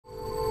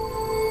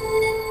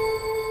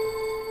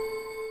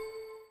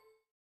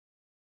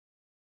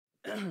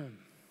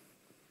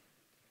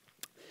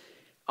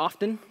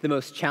Often, the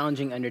most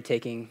challenging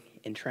undertaking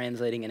in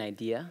translating an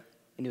idea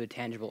into a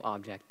tangible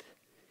object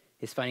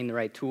is finding the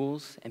right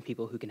tools and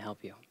people who can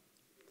help you.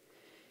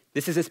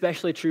 This is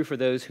especially true for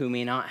those who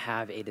may not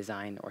have a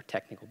design or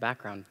technical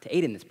background to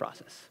aid in this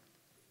process.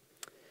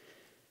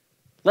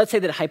 Let's say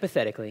that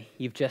hypothetically,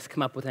 you've just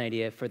come up with an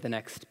idea for the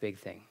next big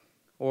thing,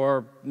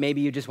 or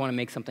maybe you just want to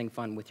make something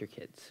fun with your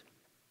kids.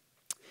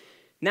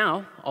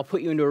 Now, I'll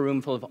put you into a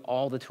room full of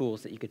all the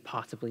tools that you could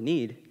possibly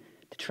need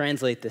to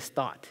translate this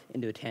thought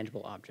into a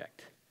tangible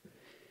object.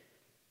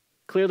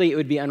 Clearly, it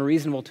would be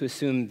unreasonable to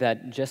assume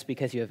that just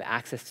because you have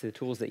access to the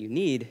tools that you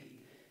need,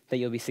 that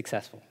you'll be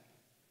successful.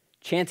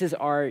 Chances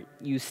are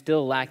you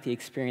still lack the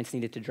experience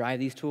needed to drive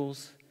these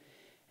tools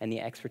and the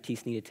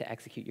expertise needed to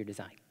execute your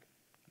design.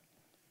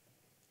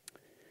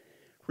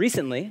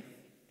 Recently,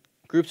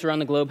 groups around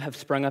the globe have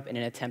sprung up in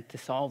an attempt to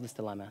solve this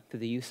dilemma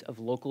through the use of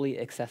locally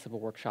accessible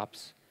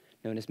workshops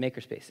known as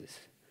Makerspaces.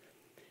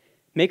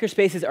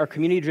 Makerspaces are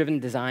community-driven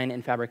design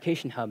and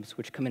fabrication hubs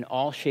which come in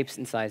all shapes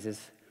and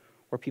sizes,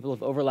 where people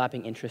of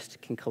overlapping interests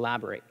can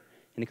collaborate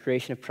in the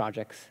creation of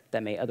projects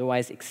that may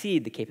otherwise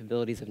exceed the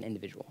capabilities of an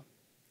individual.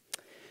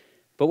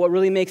 But what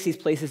really makes these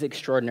places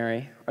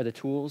extraordinary are the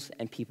tools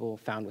and people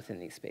found within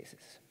these spaces.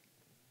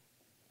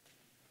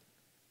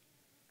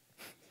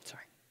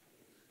 Sorry.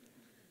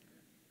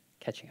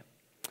 Catching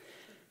up.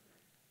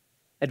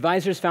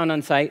 Advisors found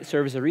on site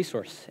serve as a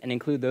resource and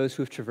include those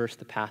who have traversed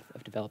the path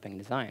of developing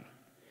design.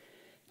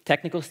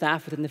 Technical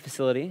staff within the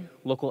facility,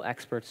 local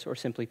experts, or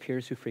simply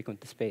peers who frequent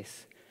the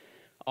space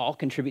all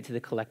contribute to the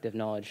collective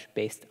knowledge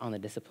based on the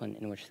discipline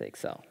in which they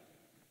excel.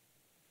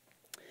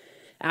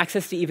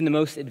 Access to even the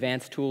most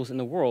advanced tools in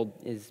the world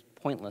is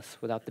pointless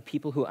without the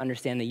people who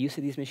understand the use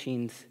of these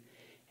machines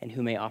and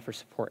who may offer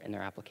support in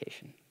their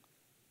application.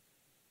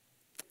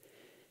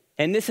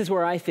 And this is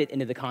where I fit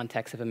into the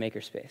context of a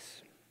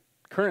makerspace.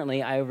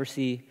 Currently, I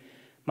oversee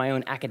my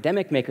own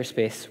academic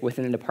makerspace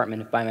within the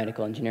Department of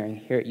Biomedical Engineering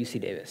here at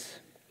UC-Davis.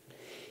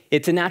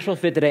 It's a natural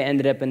fit that I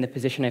ended up in the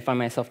position I find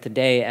myself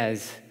today,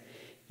 as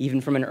even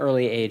from an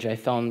early age, I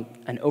found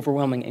an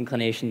overwhelming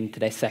inclination to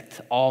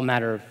dissect all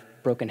matter of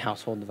broken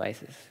household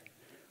devices.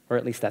 Or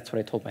at least that's what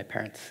I told my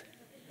parents.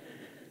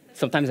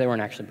 Sometimes they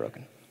weren't actually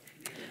broken.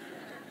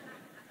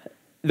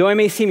 Though I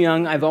may seem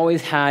young, I've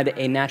always had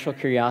a natural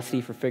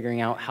curiosity for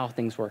figuring out how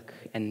things work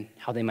and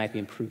how they might be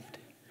improved.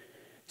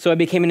 So I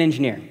became an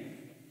engineer.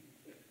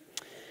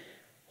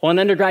 While an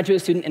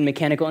undergraduate student in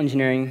mechanical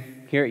engineering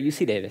here at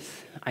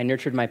UC-Davis, I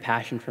nurtured my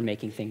passion for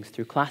making things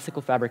through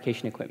classical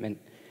fabrication equipment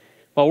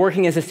while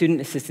working as a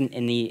student assistant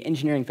in the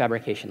Engineering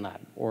Fabrication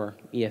Lab, or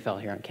EFL,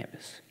 here on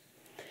campus.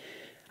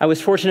 I was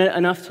fortunate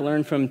enough to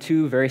learn from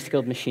two very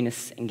skilled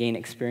machinists and gain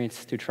experience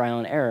through trial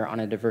and error on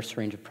a diverse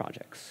range of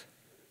projects.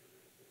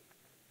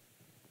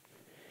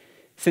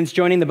 Since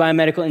joining the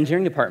Biomedical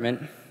Engineering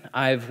Department,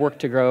 I've worked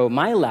to grow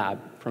my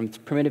lab from its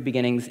primitive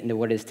beginnings into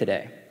what it is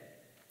today,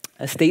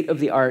 a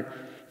state-of-the-art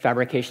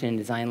fabrication and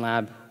design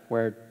lab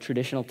where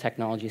traditional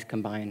technologies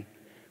combine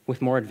with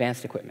more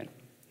advanced equipment.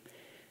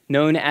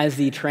 Known as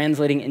the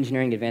Translating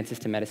Engineering Advances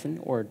to Medicine,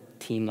 or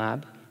TEAM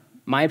Lab,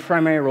 my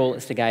primary role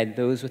is to guide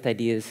those with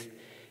ideas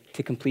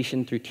to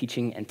completion through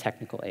teaching and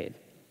technical aid.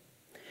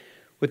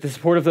 With the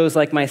support of those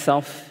like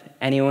myself,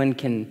 anyone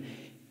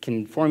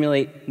can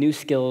formulate new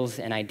skills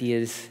and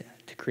ideas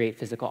to create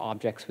physical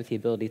objects with the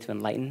ability to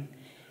enlighten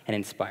and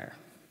inspire.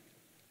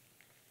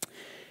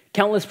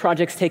 Countless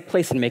projects take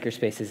place in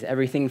makerspaces,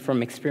 everything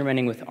from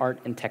experimenting with art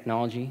and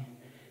technology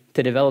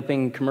to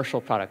developing commercial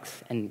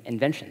products and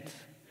inventions.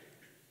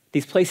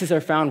 These places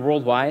are found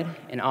worldwide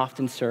and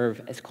often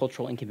serve as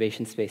cultural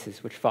incubation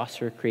spaces which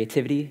foster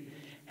creativity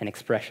and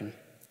expression,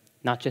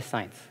 not just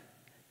science.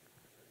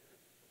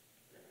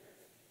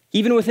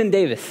 Even within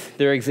Davis,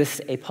 there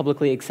exists a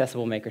publicly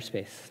accessible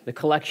makerspace. The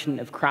collection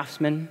of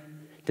craftsmen,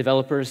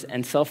 developers,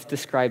 and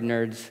self-described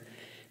nerds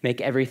make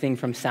everything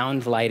from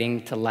sound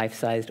lighting to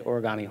life-sized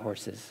origami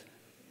horses.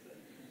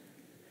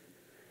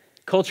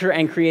 Culture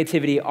and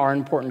creativity are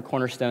important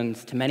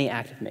cornerstones to many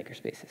active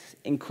makerspaces,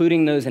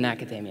 including those in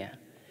academia.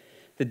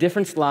 The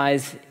difference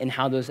lies in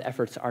how those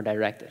efforts are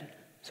directed.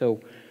 So,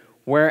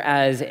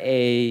 whereas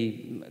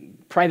a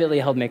privately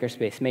held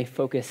makerspace may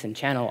focus and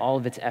channel all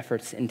of its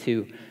efforts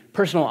into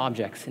personal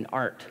objects and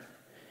art,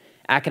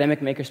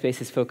 academic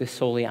makerspaces focus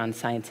solely on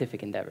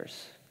scientific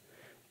endeavors.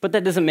 But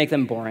that doesn't make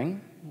them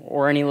boring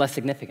or any less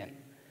significant.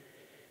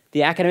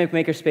 The academic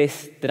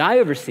makerspace that I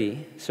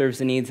oversee serves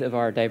the needs of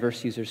our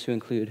diverse users, who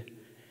include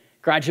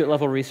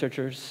graduate-level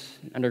researchers,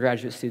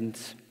 undergraduate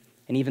students,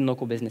 and even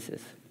local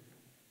businesses,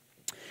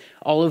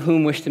 all of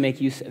whom wish to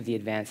make use of the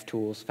advanced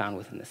tools found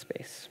within the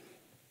space.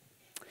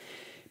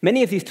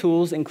 Many of these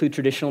tools include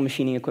traditional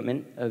machining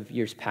equipment of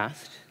years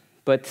past,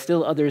 but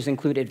still others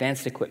include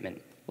advanced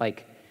equipment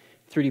like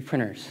 3D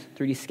printers,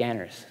 3D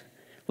scanners,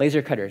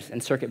 laser cutters,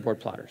 and circuit board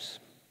plotters,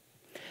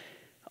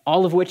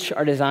 all of which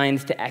are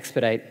designed to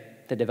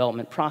expedite the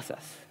development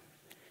process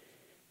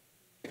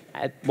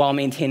while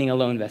maintaining a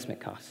low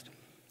investment cost.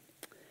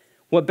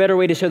 What better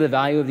way to show the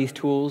value of these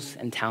tools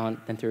and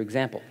talent than through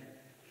example?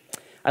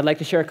 I'd like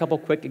to share a couple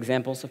quick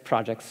examples of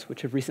projects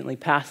which have recently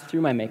passed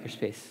through my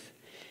Makerspace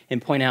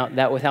and point out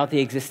that without the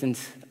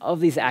existence of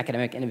these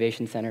academic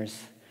innovation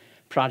centers,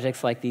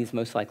 projects like these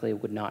most likely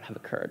would not have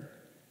occurred.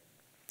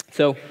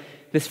 So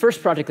this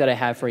first project that I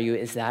have for you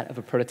is that of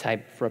a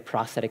prototype for a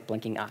prosthetic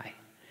blinking eye.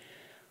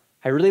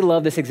 I really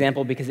love this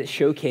example because it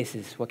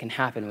showcases what can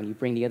happen when you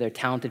bring together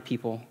talented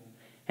people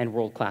and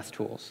world-class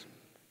tools.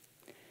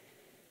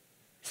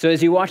 So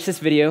as you watch this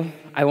video,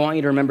 I want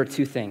you to remember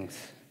two things.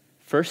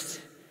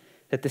 First,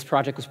 that this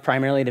project was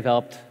primarily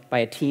developed by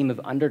a team of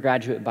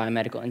undergraduate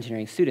biomedical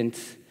engineering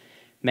students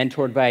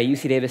mentored by a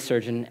UC-Davis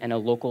surgeon and a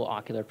local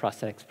ocular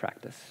prosthetics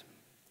practice.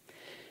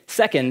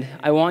 Second,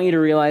 I want you to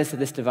realize that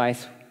this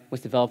device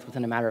was developed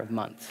within a matter of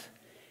months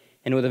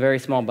and with a very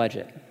small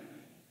budget.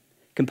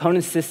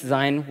 Components to this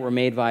design were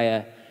made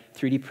via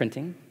 3D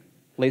printing,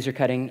 laser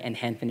cutting, and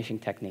hand finishing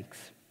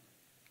techniques.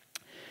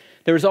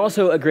 There was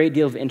also a great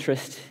deal of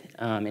interest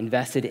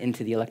invested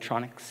into the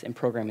electronics and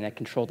programming that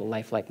controlled the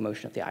lifelike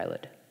motion of the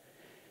eyelid.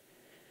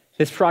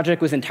 This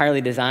project was entirely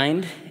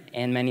designed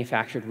and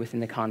manufactured within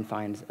the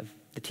confines of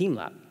the Team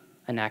Lab,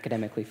 an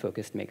academically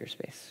focused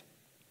makerspace.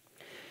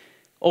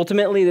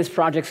 Ultimately, this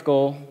project's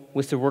goal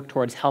was to work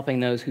towards helping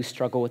those who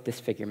struggle with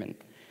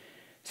disfigurement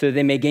so that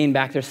they may gain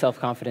back their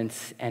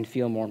self-confidence and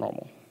feel more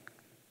normal.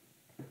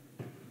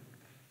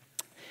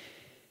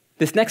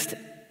 This next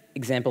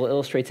example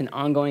illustrates an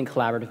ongoing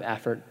collaborative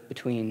effort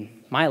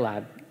between my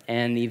lab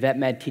and the Vet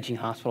Med Teaching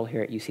Hospital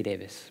here at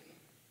UC-Davis.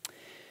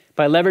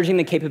 By leveraging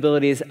the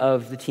capabilities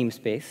of the team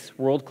space,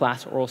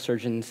 world-class oral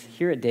surgeons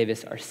here at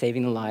Davis are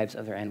saving the lives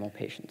of their animal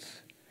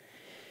patients.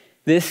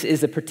 This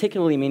is a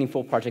particularly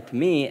meaningful project to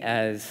me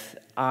as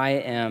I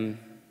am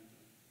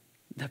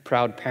the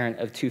proud parent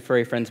of two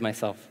furry friends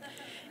myself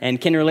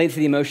and can relate to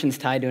the emotions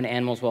tied to an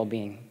animal's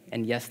well-being.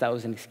 And yes, that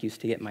was an excuse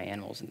to get my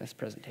animals in this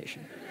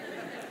presentation.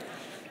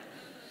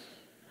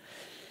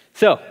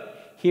 So,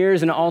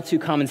 here's an all too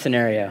common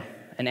scenario.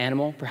 An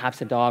animal,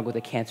 perhaps a dog with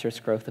a cancerous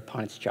growth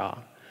upon its jaw,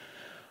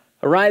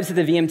 arrives at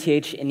the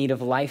VMTH in need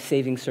of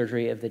life-saving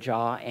surgery of the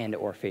jaw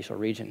and/or facial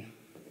region.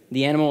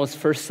 The animal is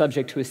first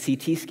subject to a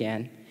CT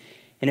scan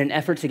in an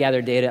effort to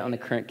gather data on the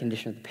current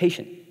condition of the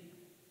patient.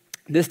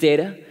 This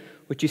data,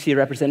 which you see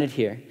represented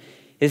here,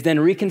 is then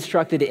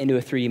reconstructed into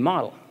a 3D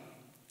model.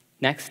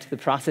 Next, the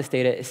process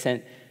data is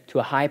sent to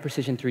a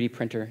high-precision 3D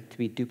printer to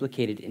be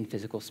duplicated in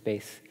physical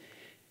space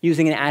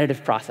using an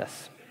additive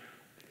process.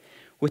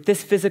 With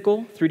this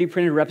physical 3D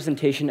printed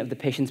representation of the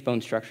patient's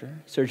bone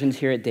structure, surgeons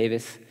here at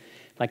Davis,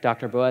 like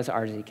Dr. Boaz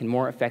Arzi, can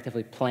more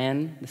effectively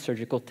plan the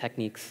surgical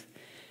techniques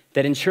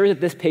that ensure that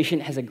this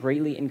patient has a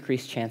greatly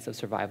increased chance of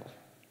survival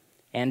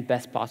and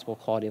best possible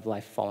quality of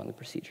life following the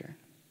procedure.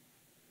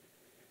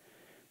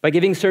 By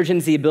giving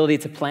surgeons the ability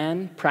to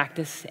plan,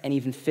 practice, and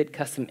even fit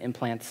custom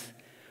implants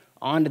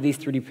onto these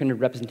 3D printed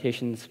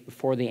representations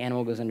before the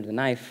animal goes under the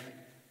knife,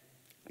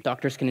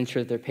 doctors can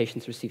ensure that their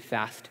patients receive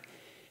fast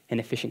and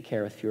efficient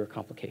care with fewer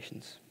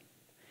complications.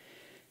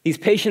 These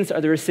patients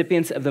are the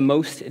recipients of the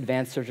most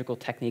advanced surgical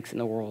techniques in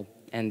the world,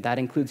 and that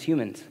includes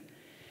humans.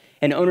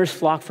 And owners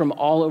flock from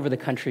all over the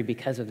country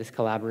because of this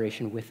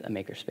collaboration with a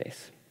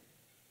makerspace.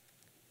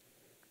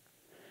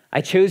 I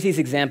chose these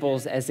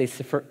examples as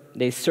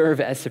they serve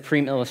as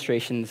supreme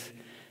illustrations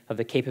of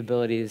the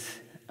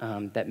capabilities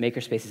that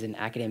makerspaces in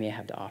academia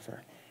have to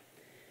offer.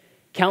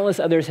 Countless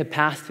others have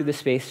passed through the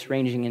space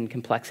ranging in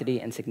complexity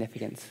and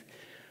significance.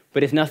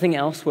 But if nothing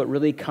else, what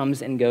really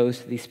comes and goes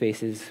to these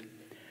spaces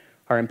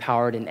are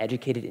empowered and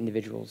educated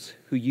individuals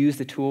who use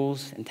the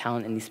tools and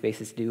talent in these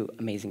spaces to do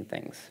amazing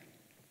things.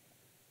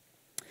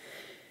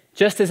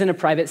 Just as in a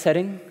private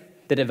setting,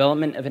 the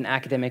development of an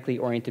academically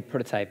oriented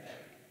prototype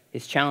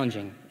is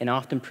challenging and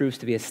often proves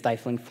to be a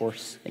stifling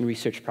force in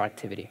research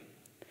productivity.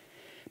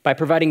 By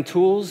providing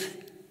tools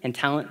and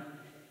talent,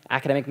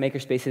 academic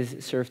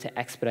makerspaces serve to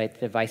expedite the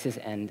device's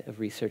end of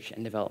research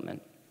and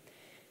development,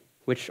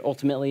 which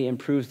ultimately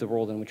improves the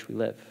world in which we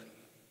live.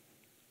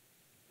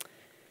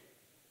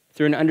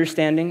 Through an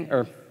understanding,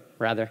 or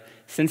rather,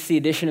 since the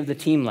addition of the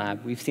Team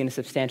Lab, we've seen a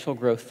substantial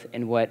growth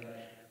in what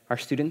our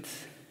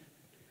students,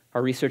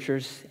 our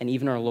researchers, and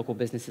even our local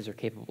businesses are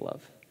capable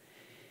of.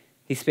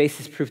 These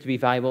spaces prove to be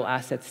valuable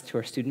assets to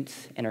our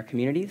students and our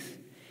communities,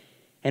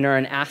 and are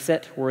an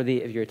asset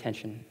worthy of your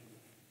attention.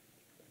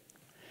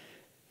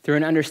 Through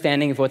an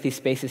understanding of what these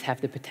spaces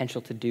have the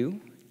potential to do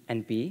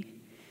and be,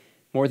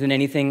 more than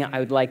anything, I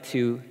would like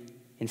to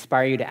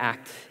inspire you to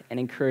act and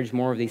encourage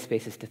more of these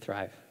spaces to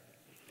thrive.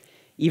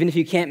 Even if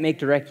you can't make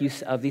direct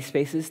use of these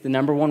spaces, the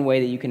number one way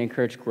that you can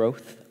encourage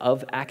growth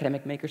of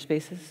academic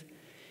makerspaces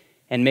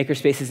and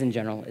makerspaces in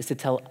general is to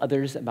tell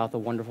others about the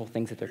wonderful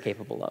things that they're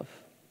capable of.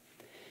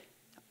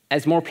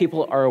 As more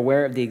people are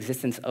aware of the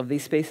existence of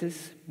these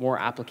spaces, more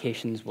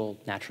applications will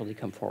naturally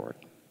come forward.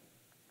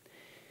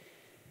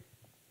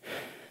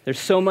 There's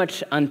so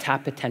much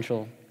untapped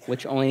potential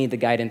which only need the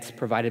guidance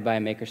provided by a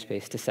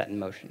makerspace to set in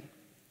motion.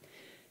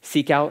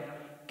 Seek out,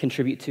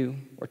 contribute to,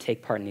 or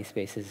take part in these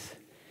spaces.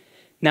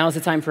 Now is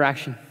the time for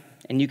action,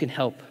 and you can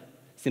help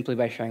simply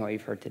by sharing what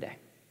you've heard today.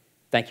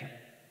 Thank you.